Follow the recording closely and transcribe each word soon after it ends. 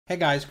Hey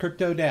guys,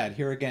 CryptoDad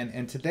here again,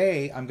 and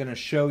today I'm going to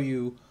show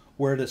you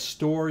where to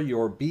store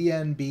your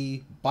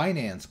BNB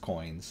Binance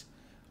coins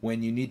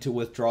when you need to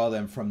withdraw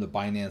them from the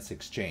Binance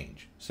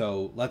exchange.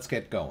 So let's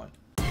get going.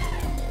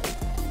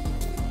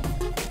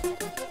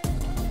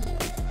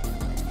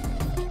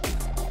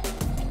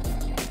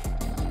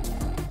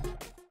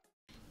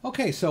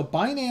 Okay, so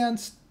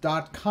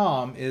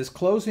Binance.com is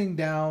closing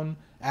down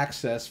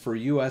access for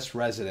US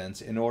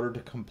residents in order to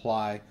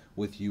comply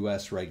with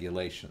US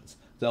regulations.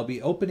 They'll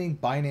be opening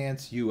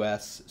Binance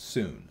US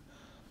soon.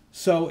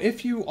 So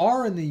if you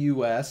are in the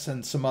US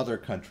and some other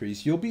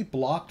countries, you'll be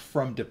blocked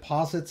from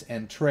deposits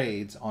and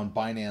trades on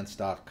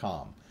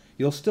Binance.com.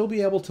 You'll still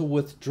be able to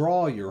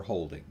withdraw your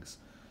holdings.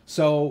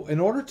 So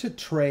in order to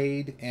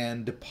trade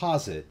and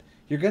deposit,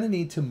 you're going to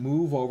need to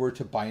move over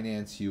to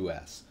Binance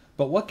US.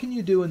 But what can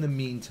you do in the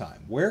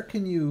meantime? Where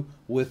can you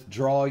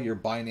withdraw your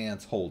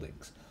Binance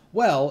holdings?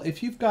 Well,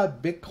 if you've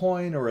got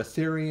Bitcoin or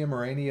Ethereum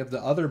or any of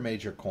the other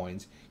major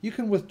coins, you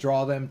can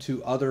withdraw them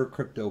to other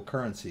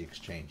cryptocurrency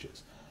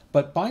exchanges.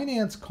 But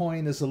Binance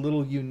Coin is a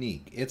little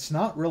unique. It's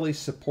not really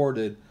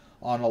supported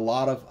on a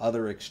lot of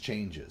other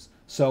exchanges.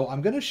 So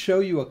I'm going to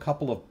show you a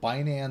couple of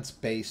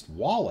Binance-based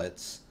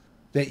wallets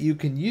that you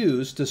can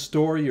use to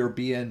store your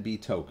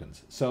BNB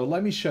tokens. So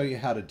let me show you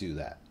how to do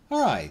that.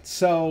 All right,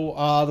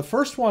 so the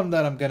first one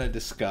that I'm going to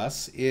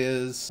discuss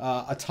is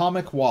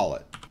Atomic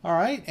Wallet. All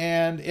right,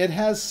 and it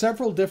has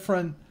several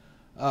different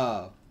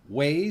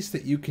ways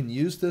that you can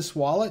use this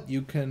wallet.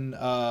 You can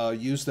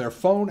use their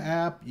phone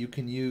app. You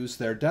can use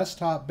their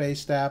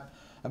desktop-based app.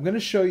 I'm going to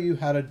show you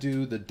how to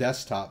do the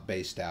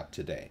desktop-based app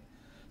today.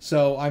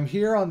 So I'm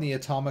here on the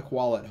Atomic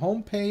Wallet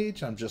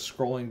homepage. I'm just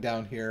scrolling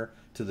down here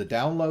to the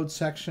download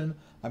section.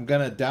 I'm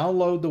going to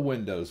download the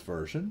Windows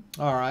version.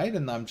 All right,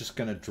 and I'm just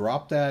going to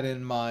drop that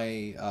in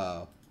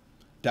my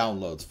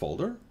downloads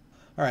folder.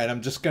 All right,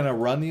 I'm just going to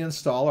run the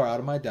installer out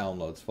of my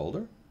downloads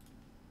folder.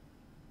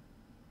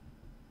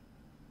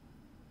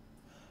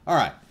 All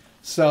right,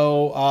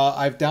 so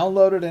I've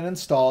downloaded and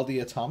installed the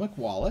Atomic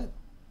Wallet.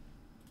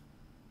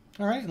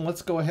 All right, and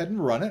let's go ahead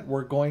and run it.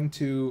 We're going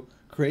to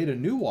create a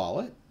new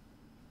wallet.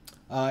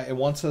 It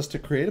wants us to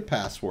create a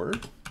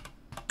password.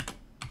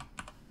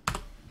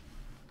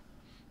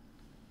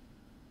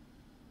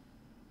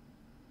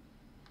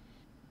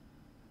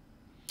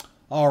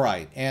 All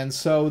right, and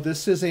so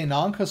this is a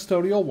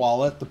non-custodial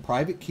wallet. The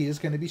private key is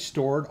going to be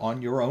stored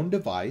on your own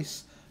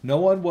device. No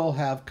one will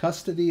have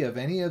custody of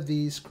any of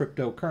these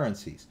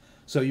cryptocurrencies.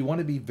 So you want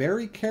to be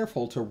very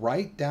careful to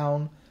write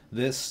down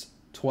this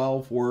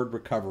 12-word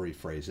recovery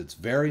phrase. It's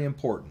very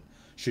important.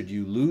 Should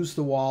you lose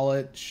the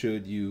wallet,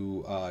 should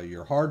you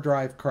your hard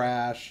drive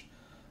crash,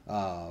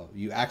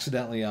 you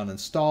accidentally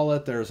uninstall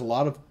it, there's a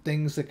lot of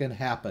things that can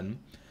happen.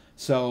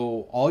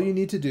 So all you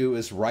need to do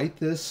is write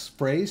this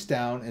phrase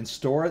down and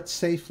store it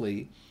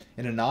safely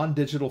in a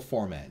non-digital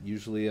format.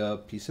 Usually a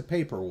piece of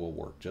paper will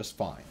work just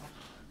fine.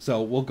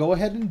 So we'll go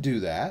ahead and do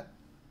that.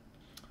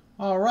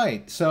 All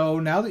right, so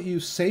now that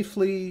you've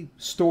safely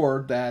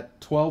stored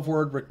that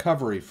 12-word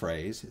recovery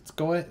phrase,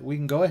 we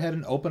can go ahead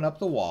and open up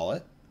the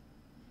wallet.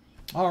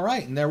 All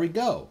right, and there we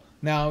go.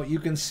 Now you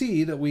can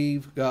see that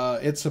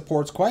it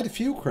supports quite a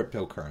few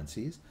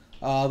cryptocurrencies.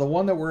 The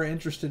one that we're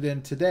interested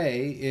in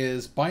today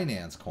is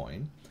Binance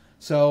Coin.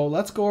 So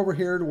let's go over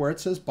here to where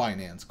it says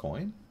Binance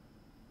Coin.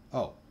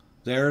 Oh,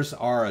 there's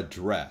our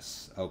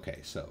address. Okay,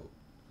 so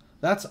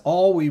that's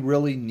all we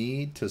really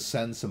need to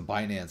send some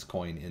Binance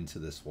Coin into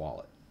this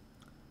wallet.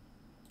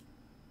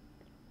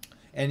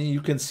 And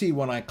you can see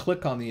when I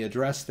click on the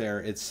address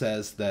there, it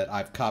says that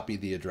I've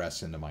copied the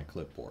address into my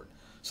clipboard.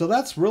 So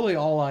that's really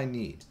all I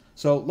need.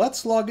 So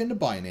let's log into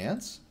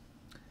Binance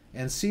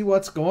and see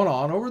what's going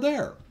on over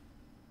there.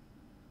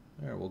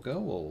 There we'll go.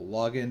 We'll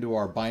log into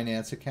our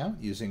Binance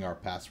account using our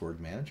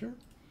password manager.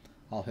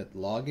 I'll hit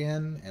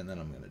login, and then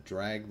I'm going to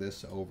drag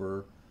this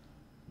over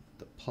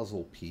the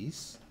puzzle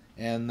piece.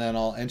 And then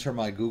I'll enter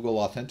my Google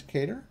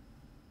Authenticator.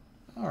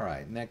 All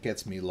right, and that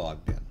gets me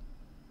logged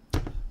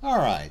in. All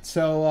right,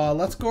 so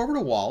let's go over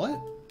to Wallet.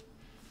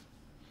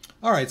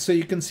 All right, so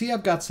you can see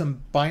I've got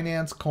some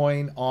Binance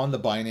Coin on the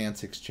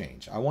Binance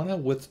Exchange. I want to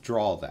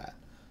withdraw that.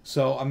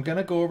 So I'm going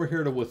to go over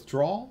here to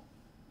Withdrawal.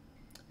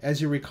 As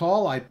you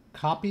recall, I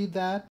copied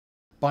that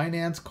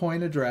Binance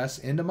Coin address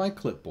into my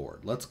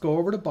clipboard. Let's go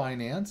over to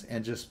Binance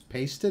and just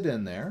paste it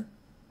in there.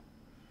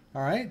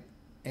 All right,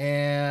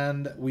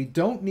 and we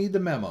don't need the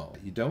memo.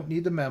 You don't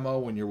need the memo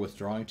when you're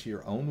withdrawing to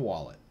your own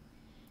wallet.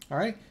 All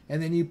right,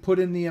 and then you put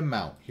in the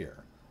amount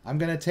here. I'm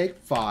going to take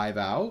 5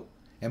 out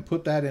and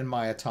put that in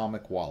my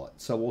Atomic Wallet.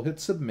 So we'll hit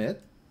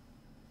Submit,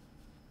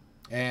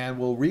 and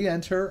we'll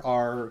re-enter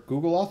our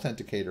Google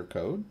Authenticator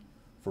code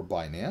for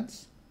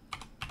Binance.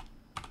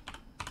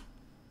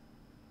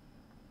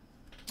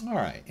 All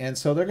right, and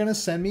so they're going to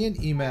send me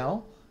an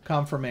email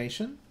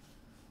confirmation.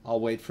 I'll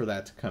wait for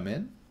that to come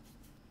in.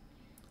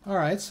 All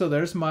right, so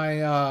there's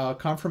my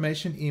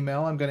confirmation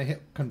email. I'm going to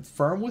hit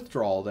Confirm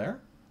Withdrawal there.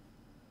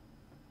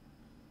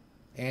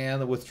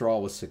 And the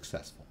withdrawal was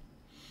successful.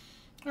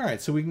 All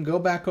right, so we can go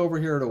back over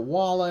here to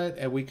wallet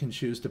and we can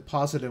choose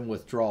deposit and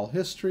withdrawal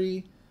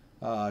history,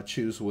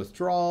 choose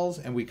withdrawals,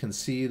 and we can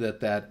see that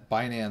that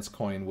Binance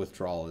Coin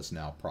withdrawal is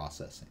now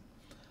processing.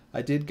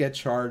 I did get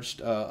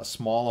charged a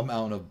small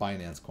amount of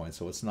Binance Coin,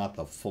 so it's not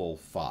the full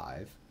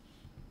 5.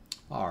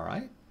 All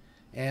right,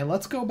 and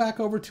let's go back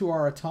over to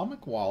our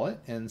Atomic wallet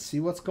and see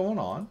what's going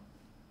on.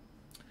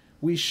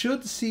 We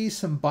should see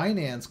some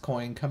Binance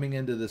Coin coming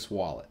into this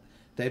wallet.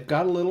 They've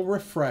got a little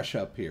refresh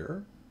up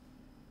here.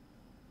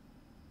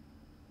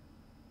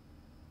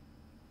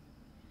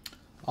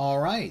 All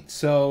right,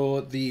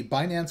 so the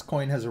Binance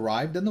Coin has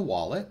arrived in the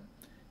wallet,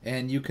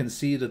 and you can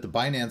see that the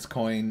Binance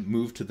Coin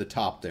moved to the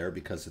top there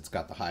because it's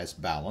got the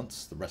highest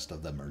balance. The rest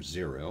of them are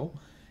 0.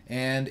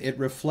 And it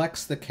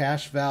reflects the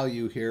cash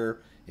value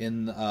here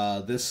in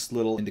this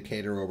little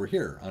indicator over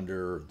here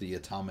under the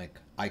atomic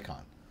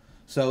icon.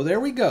 So there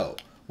we go.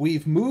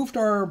 We've moved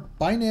our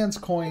Binance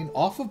Coin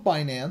off of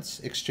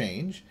Binance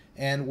Exchange,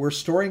 and we're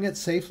storing it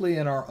safely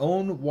in our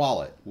own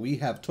wallet. We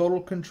have total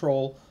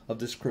control of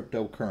this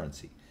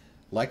cryptocurrency.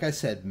 Like I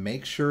said,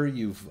 make sure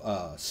you've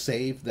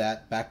saved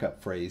that backup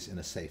phrase in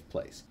a safe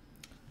place.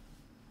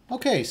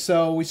 Okay,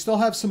 so we still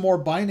have some more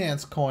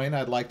Binance Coin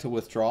I'd like to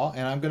withdraw,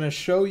 and I'm going to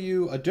show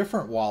you a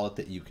different wallet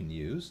that you can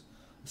use.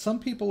 Some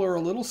people are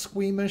a little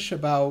squeamish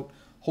about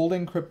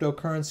holding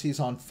cryptocurrencies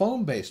on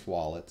phone-based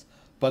wallets,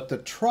 but the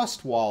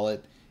Trust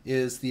wallet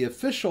is the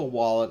official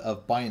wallet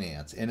of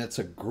Binance, and it's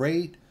a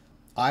great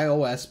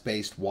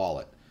iOS-based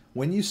wallet.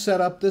 When you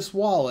set up this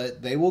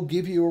wallet, they will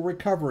give you a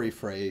recovery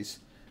phrase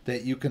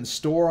that you can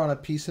store on a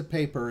piece of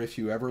paper if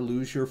you ever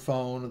lose your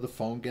phone or the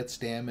phone gets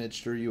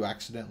damaged or you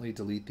accidentally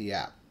delete the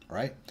app,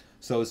 right?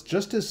 So it's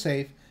just as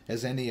safe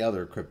as any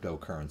other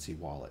cryptocurrency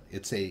wallet.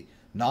 It's a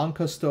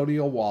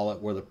non-custodial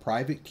wallet where the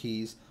private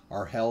keys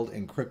are held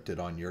encrypted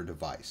on your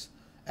device.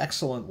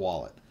 Excellent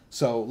wallet.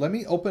 So let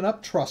me open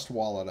up Trust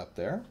Wallet up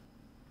there.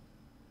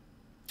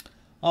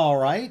 All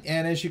right,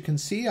 and as you can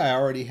see, I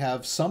already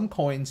have some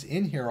coins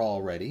in here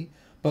already,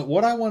 but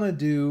what I want to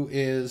do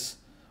is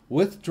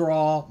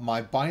withdraw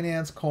my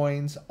Binance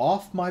coins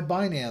off my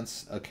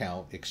Binance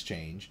account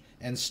exchange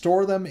and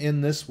store them in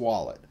this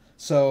wallet.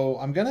 So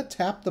I'm going to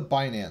tap the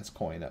Binance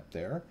coin up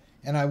there,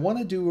 and I want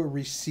to do a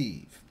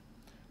receive.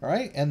 All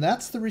right, and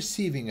that's the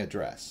receiving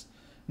address.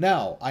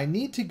 Now, I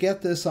need to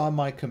get this on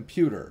my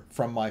computer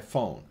from my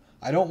phone.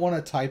 I don't want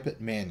to type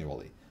it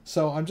manually.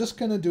 So I'm just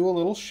going to do a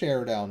little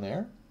share down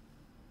there,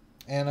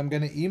 and I'm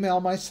going to email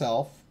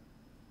myself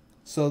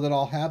so that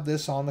I'll have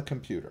this on the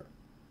computer.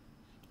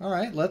 All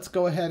right, let's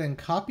go ahead and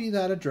copy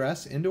that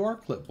address into our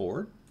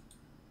clipboard.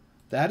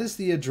 That is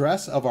the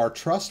address of our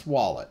Trust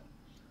wallet.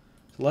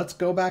 So let's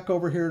go back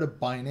over here to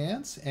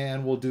Binance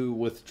and we'll do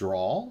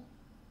withdrawal.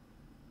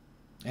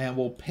 And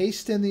we'll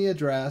paste in the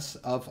address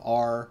of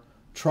our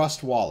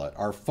Trust wallet,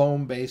 our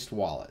phone-based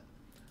wallet.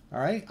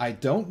 All right, I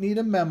don't need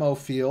a memo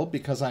field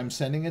because I'm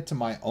sending it to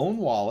my own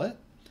wallet.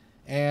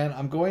 And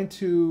I'm going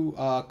to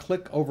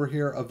click over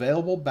here,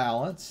 available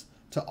balance,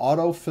 to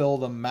autofill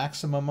the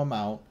maximum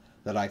amount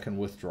that I can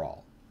withdraw.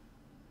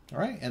 All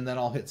right, and then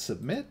I'll hit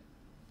submit.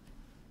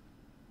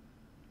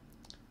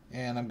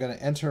 And I'm going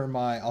to enter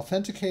my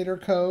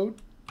authenticator code.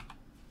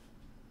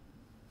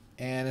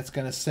 And it's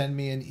going to send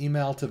me an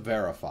email to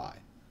verify.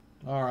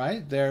 All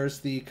right, there's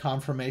the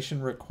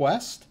confirmation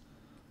request.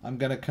 I'm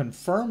going to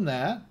confirm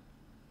that.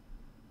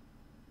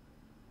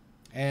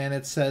 And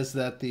it says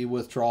that the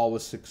withdrawal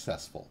was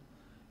successful.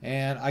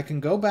 And I can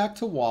go back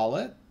to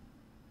wallet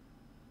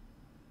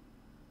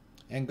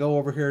and go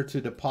over here to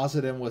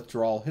deposit and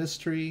withdrawal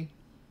history,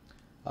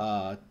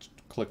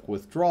 click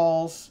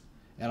withdrawals,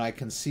 and I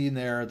can see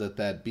there that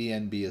that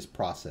BNB is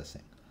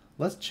processing.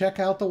 Let's check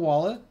out the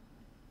wallet,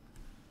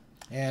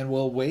 and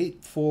we'll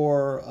wait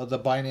for the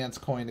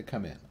Binance coin to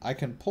come in. I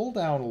can pull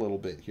down a little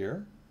bit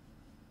here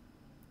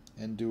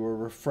and do a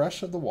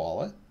refresh of the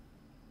wallet.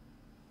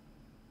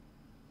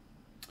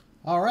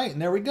 All right, and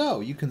there we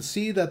go. You can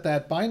see that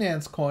that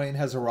Binance coin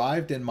has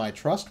arrived in my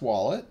Trust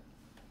wallet.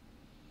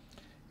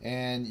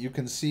 And you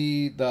can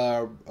see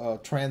the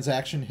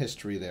transaction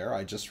history there.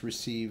 I just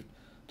received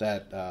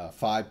that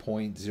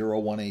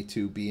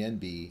 5.0182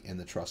 BNB in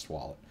the Trust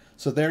wallet.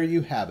 So there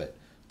you have it.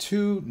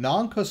 2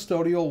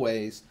 non-custodial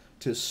ways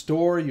to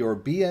store your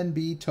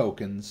BNB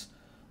tokens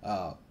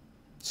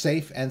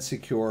safe and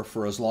secure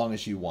for as long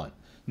as you want.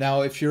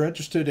 Now, if you're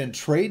interested in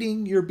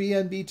trading your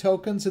BNB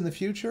tokens in the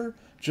future,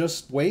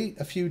 just wait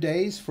a few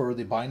days for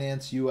the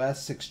Binance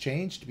US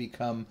exchange to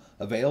become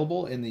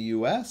available in the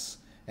US.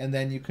 And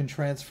then you can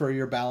transfer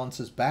your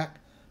balances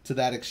back to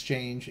that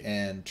exchange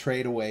and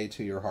trade away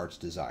to your heart's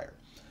desire.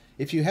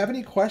 If you have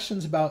any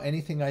questions about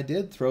anything I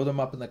did, throw them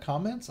up in the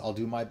comments. I'll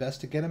do my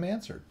best to get them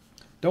answered.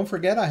 Don't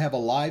forget, I have a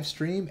live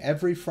stream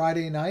every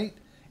Friday night,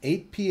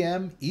 8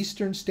 p.m.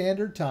 Eastern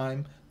Standard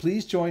Time.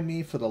 Please join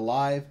me for the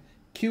live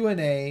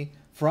Q&A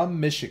from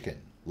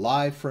Michigan,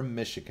 live from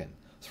Michigan.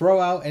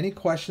 Throw out any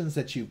questions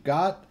that you've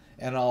got,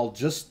 and I'll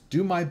just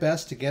do my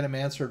best to get them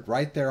answered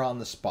right there on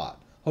the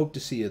spot. Hope to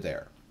see you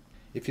there.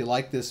 If you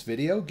like this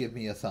video, give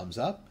me a thumbs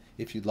up.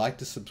 If you'd like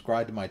to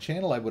subscribe to my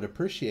channel, I would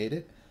appreciate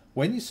it.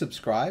 When you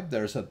subscribe,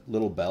 there's a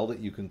little bell that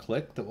you can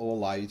click that will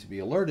allow you to be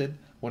alerted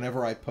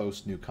whenever I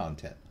post new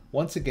content.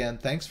 Once again,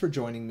 thanks for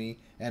joining me,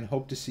 and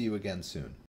hope to see you again soon.